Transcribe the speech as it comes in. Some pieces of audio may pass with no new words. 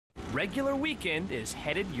Regular Weekend is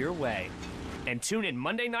headed your way. And tune in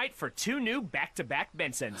Monday night for 2 new back-to-back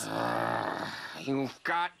Bensons. You've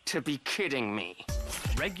got to be kidding me.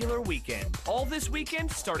 Regular Weekend. All this weekend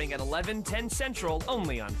starting at 11/10 Central,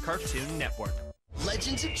 only on Cartoon Network.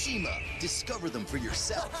 Legends of Chima. Discover them for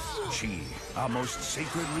yourself. Chi, our most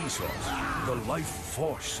sacred resource. The life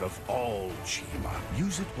force of all Chima.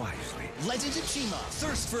 Use it wisely. Legends of Chima.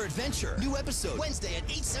 Thirst for adventure. New episode Wednesday at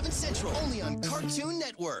 8, 7 Central. Only on Cartoon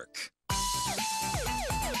Network.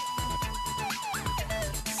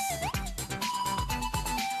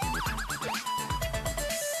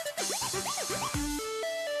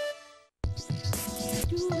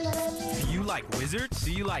 Do you like wizards?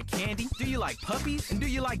 Do you like candy? Do you like puppies? And do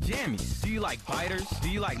you like jammies? Do you like fighters? Do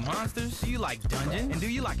you like monsters? Do you like dungeons? And do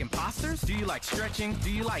you like imposters? Do you like stretching?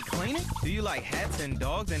 Do you like cleaning? Do you like hats and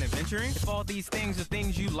dogs and adventuring? If all these things are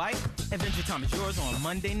things you like, Adventure Time is yours on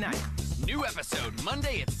Monday night. New episode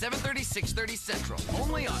Monday at 7:30, 6:30 Central,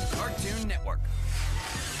 only on Cartoon Network.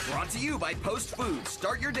 Brought to you by Post Foods.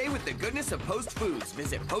 Start your day with the goodness of Post Foods.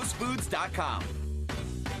 Visit postfoods.com.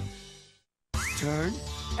 Turn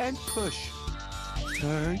and push.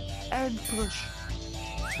 Turn and push.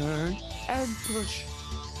 Turn and push.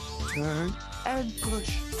 Turn and push.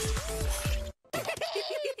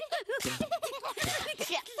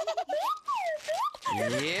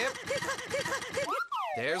 Yep.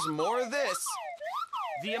 There's more of this.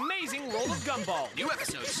 The Amazing World of Gumball. New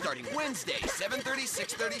episodes starting Wednesday, 7:30,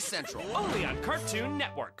 6:30 Central. Only on Cartoon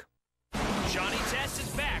Network. Johnny Test is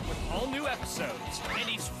back with all new episodes, and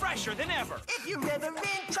he's fresher than ever. If you're ever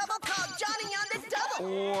in trouble, call Johnny on the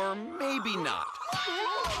double. Or maybe not.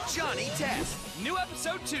 Johnny Test. New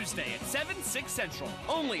episode Tuesday at 7, 6 Central.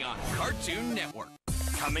 Only on Cartoon Network.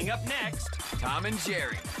 Coming up next, Tom and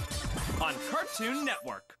Jerry. on Cartoon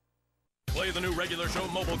Network. Play the new regular show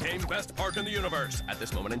mobile game Best Park in the Universe. At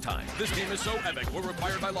this moment in time, this game is so epic, we're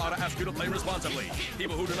required by law to ask you to play responsibly.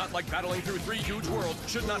 People who do not like battling through 3 huge worlds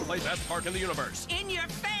should not play Best Park in the Universe. In your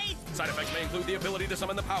face! Side effects may include the ability to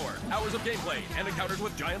summon the power, hours of gameplay, and encounters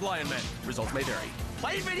with giant lion men. Results may vary.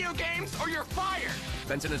 Play video games or you're fired.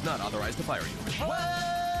 Benson is not authorized to fire you.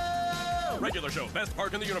 Whoa! Regular show Best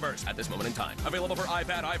Park in the Universe. At this moment in time. Available for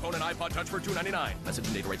iPad, iPhone, and iPod Touch for $2.99. Message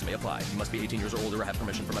and data rates may apply. You must be 18 years or older or have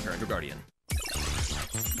permission from a parent or guardian.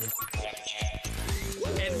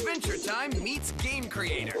 Adventure Time meets Game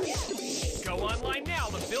Creator. Go online now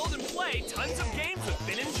to build and play tons of games with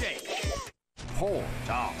Ben and Jake. Poor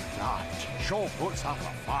Dark Knight sure puts up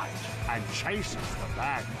a fight and chases the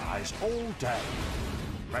bad guys all day.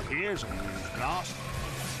 But here's a newscast.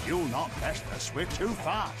 You'll not press the switch too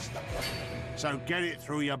fast. So get it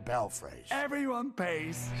through your belfries. Everyone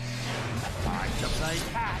pays. Time to play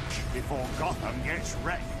catch before Gotham gets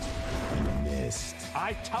wrecked. Missed.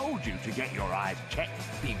 I told you to get your eyes checked.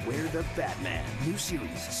 Beware the Batman. New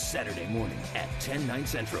series Saturday morning at 10, 9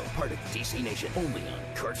 Central. Part of DC Nation. Only on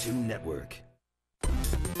Cartoon Network.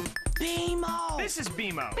 BMO! This is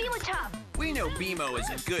BMO. BMO Top. We know BMO is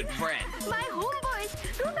a good friend. My homeboys.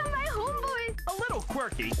 Look at my homeboys. A little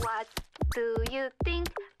quirky. What do you think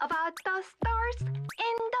about the stars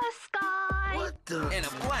in the sky? What the? And a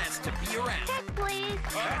blast to be around. Check, please.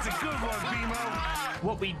 That's a good one, BMO.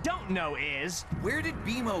 What we don't know is, where did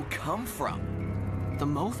BMO come from? The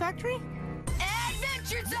Mo Factory?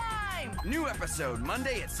 Adventure Time! New episode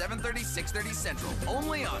Monday at 7:30, 6:30 Central.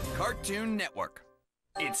 Only on Cartoon Network.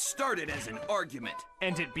 It started as an argument.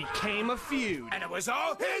 and it became a feud. And it was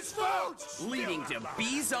all his fault! Leading to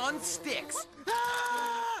bees on sticks.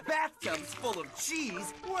 Bathtubs full of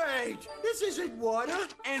cheese. Wait, this isn't water.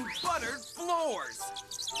 And buttered floors.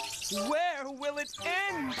 Where will it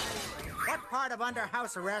end? What part of under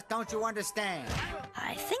house arrest don't you understand?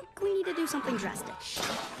 I think we need to do something drastic.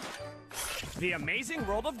 The Amazing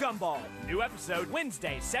World of Gumball. New episode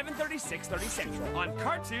Wednesday, 7:30, 6:30 Central on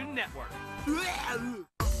Cartoon Network.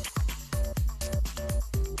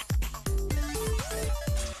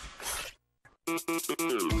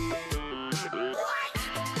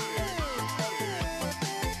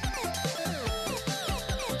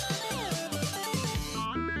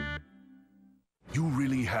 You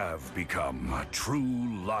really have become a true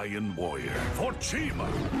lion warrior for Chima.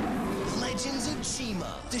 Legends of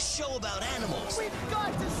Chima, the show about animals. We've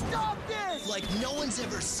got to stop this! Like no one's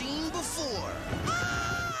ever seen before.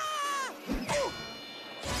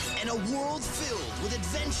 And a world filled with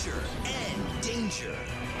adventure and danger.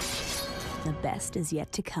 The best is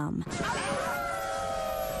yet to come.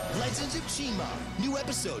 Legends of Chima, new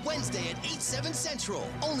episode Wednesday at 8/7 Central,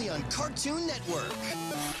 only on Cartoon Network.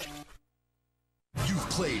 You've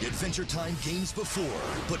played Adventure Time games before,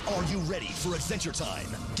 but are you ready for Adventure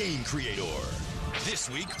Time Game Creator? This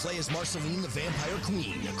week, play as Marceline the Vampire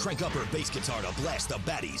Queen. Crank up her bass guitar to blast the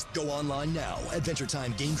baddies. Go online now. Adventure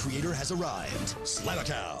Time game creator has arrived.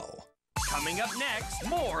 Slamacow. Coming up next,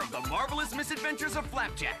 More of the marvelous misadventures of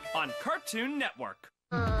Flapjack. on Cartoon Network.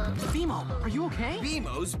 Bimo, are you okay?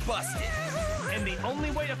 Bemo's busted. And the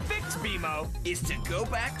only way to fix BMO Is to go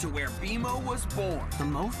back to where Bemo was born. The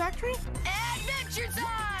Mo Factory? Adventure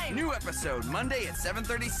Time! New episode Monday at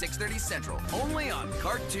 7:30, 6:30 Central. Only on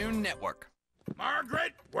Cartoon Network.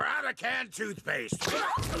 Margaret, we're out of canned toothpaste.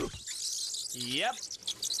 Yep.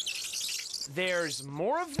 There's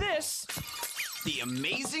more of this. The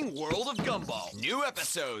Amazing World of Gumball. New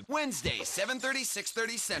episode Wednesday, 7:30,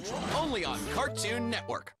 6:30 Central. Only on Cartoon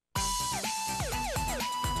Network.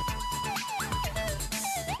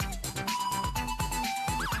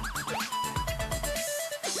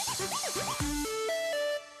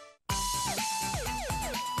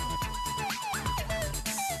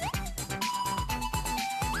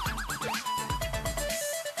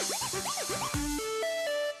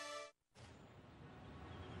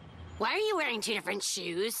 Why are you wearing two different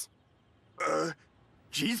shoes?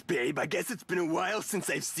 Geez, babe, I guess it's been a while since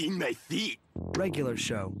I've seen my feet. Regular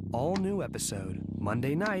show, all new episode,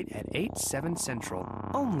 Monday night at 8/7 Central,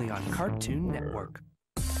 only on Cartoon Network.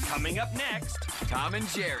 Coming up next, Tom and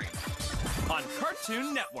Jerry on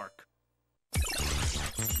Cartoon Network.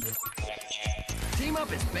 Team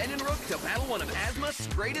up as Ben and Rook to battle one of Asma's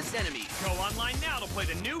greatest enemies. Go online now to play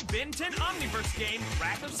the new Ben 10 Omniverse game,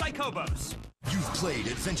 Wrath of Psychobos. You've played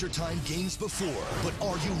Adventure Time games before, but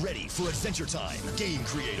are you ready for Adventure Time Game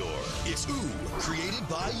Creator? It's created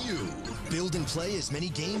by you. Build and play as many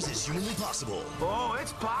games as humanly possible. Oh,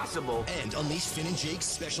 it's possible. And unleash Finn and Jake's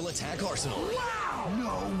special attack arsenal. Wow!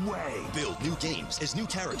 No way. Build new games as new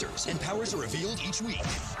characters and powers are revealed each week.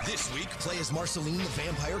 This week, play as Marceline the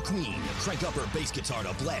Vampire Queen. Crank up her bass guitar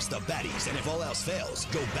to blast the baddies, and if all else fails,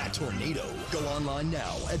 go Bat Tornado. Go online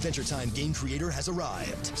now. Adventure Time Game Creator has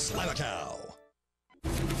arrived. Slamacow.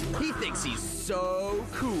 He thinks he's so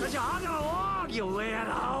cool. Cause you're hugging along, you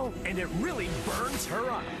weirdo. And it really burns her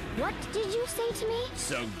up. What did you say to me?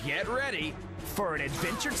 So get ready for an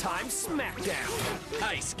Adventure Time Smackdown.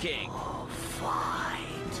 Ice King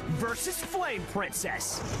versus Flame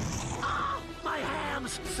Princess. Oh, my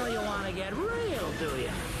hams. So you want to get real, do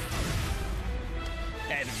you?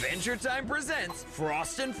 Adventure Time presents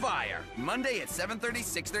Frost and Fire. Monday at 7:30,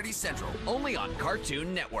 6:30 Central. Only on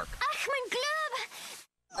Cartoon Network. Ach, mein Glob!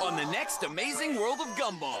 On the next Amazing World of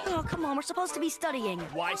Gumball. Oh, come on, we're supposed to be studying.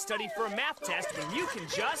 Why study for a math test when you can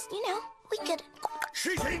just... You know, we could...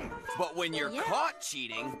 Cheating! But when you're caught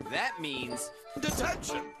cheating, that means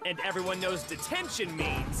detention. And everyone knows detention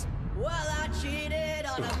means... Well, I cheated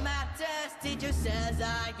on a math test. Teacher says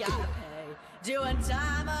I gotta pay. Doing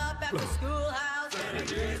time up at the schoolhouse.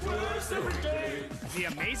 The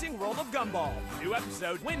Amazing World of Gumball. New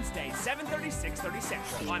episode Wednesday, 7:30, 6:30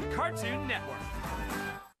 Central on Cartoon Network.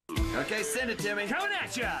 Okay, send it to me. Coming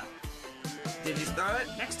at ya! Did you throw it?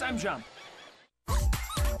 Next time, jump.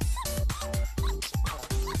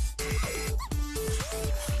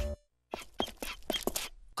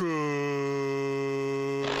 Good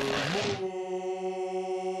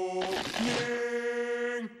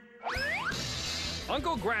morning.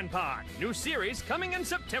 Uncle Grandpa, new series coming in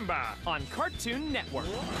September on Cartoon Network.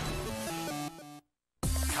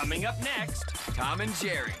 Coming up next, Tom and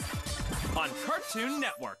Jerry on Cartoon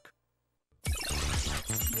Network.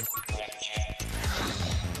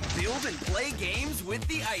 Build and play games with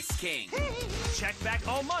the Ice King. Check back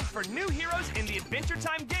all month for new heroes in the Adventure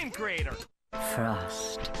Time Game Creator.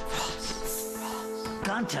 Frost.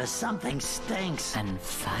 Gunter, something stinks. And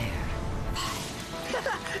fire.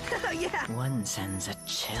 Yeah. One sends a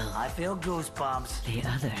chill. I feel goosebumps. The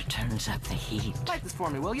other turns up the heat. Light this for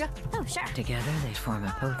me, will you? Oh, sure. Together they form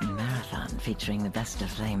a potent marathon featuring the best of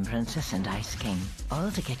Flame Princess and Ice King. All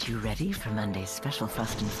to get you ready for Monday's special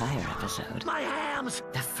Frost and Fire episode. My hams!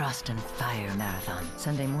 The Frost and Fire Marathon.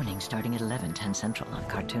 Sunday morning starting at 11:10 Central on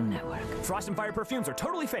Cartoon Network. Frost and Fire perfumes are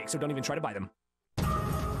totally fake, so don't even try to buy them.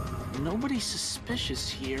 Nobody's suspicious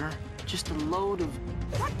here. Just a load of...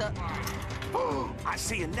 What the... Oh, I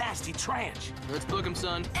see a nasty trench. Let's book him,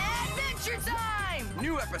 son. Adventure Time!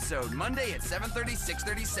 New episode Monday at 7:30,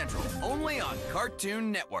 6:30 Central. Only on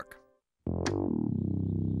Cartoon Network.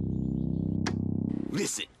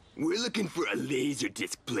 Listen, we're looking for a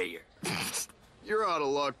Laserdisc player. You're out of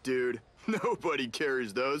luck, dude. Nobody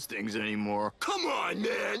carries those things anymore. Come on,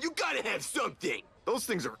 man, you gotta have something. Those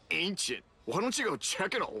things are ancient. Why don't you go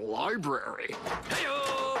check in a library?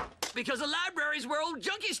 Hey-oh! Because the library's where old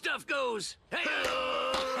junkie stuff goes.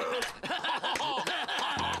 Hey-oh!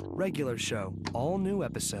 Regular show, all new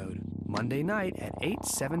episode, Monday night at 8,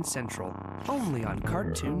 7 Central, only on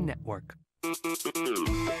Cartoon Network.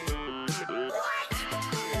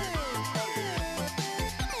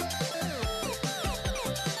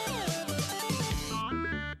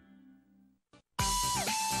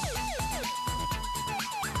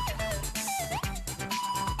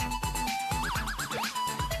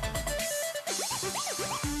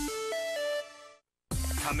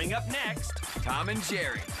 Coming up next, Tom and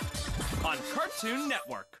Jerry on Cartoon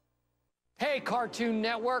Network. Hey, Cartoon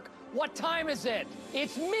Network, what time is it?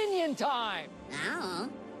 It's Minion time! Oh.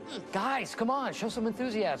 Guys, come on, show some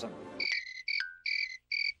enthusiasm.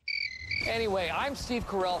 Anyway, I'm Steve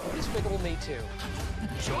Carell from Despicable Me 2.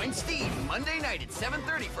 Join Steve Monday night at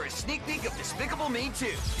 7:30 for a sneak peek of Despicable Me 2.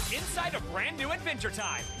 Inside a brand new Adventure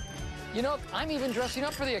Time. You know, I'm even dressing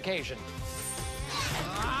up for the occasion.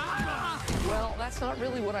 Well, that's not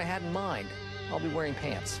really what I had in mind. I'll be wearing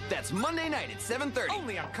pants. That's Monday night at 7:30.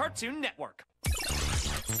 Only on Cartoon Network.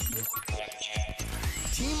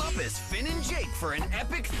 Team up as Finn and Jake for an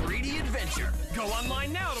epic 3D adventure. Go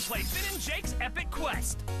online now to play Finn and Jake's Epic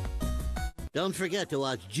Quest. Don't forget to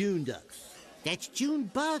watch June Ducks. That's June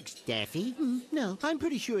Bugs, Daffy. No, I'm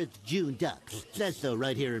pretty sure it's June Ducks. It says so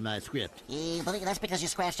right here in my script. That's because you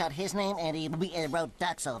scratched out his name and he wrote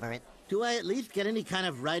Ducks over it. Do I at least get any kind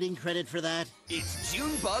of writing credit for that? It's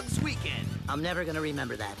June Bugs Weekend. I'm never gonna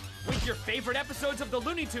remember that. With your favorite episodes of the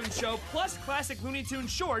Looney Tunes show, plus classic Looney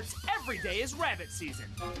Tunes shorts, every day is rabbit season.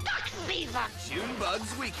 Duck season! June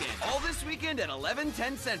Bugs Weekend. All this weekend at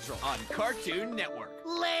 11:10 Central on Cartoon Network.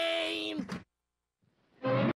 Lame!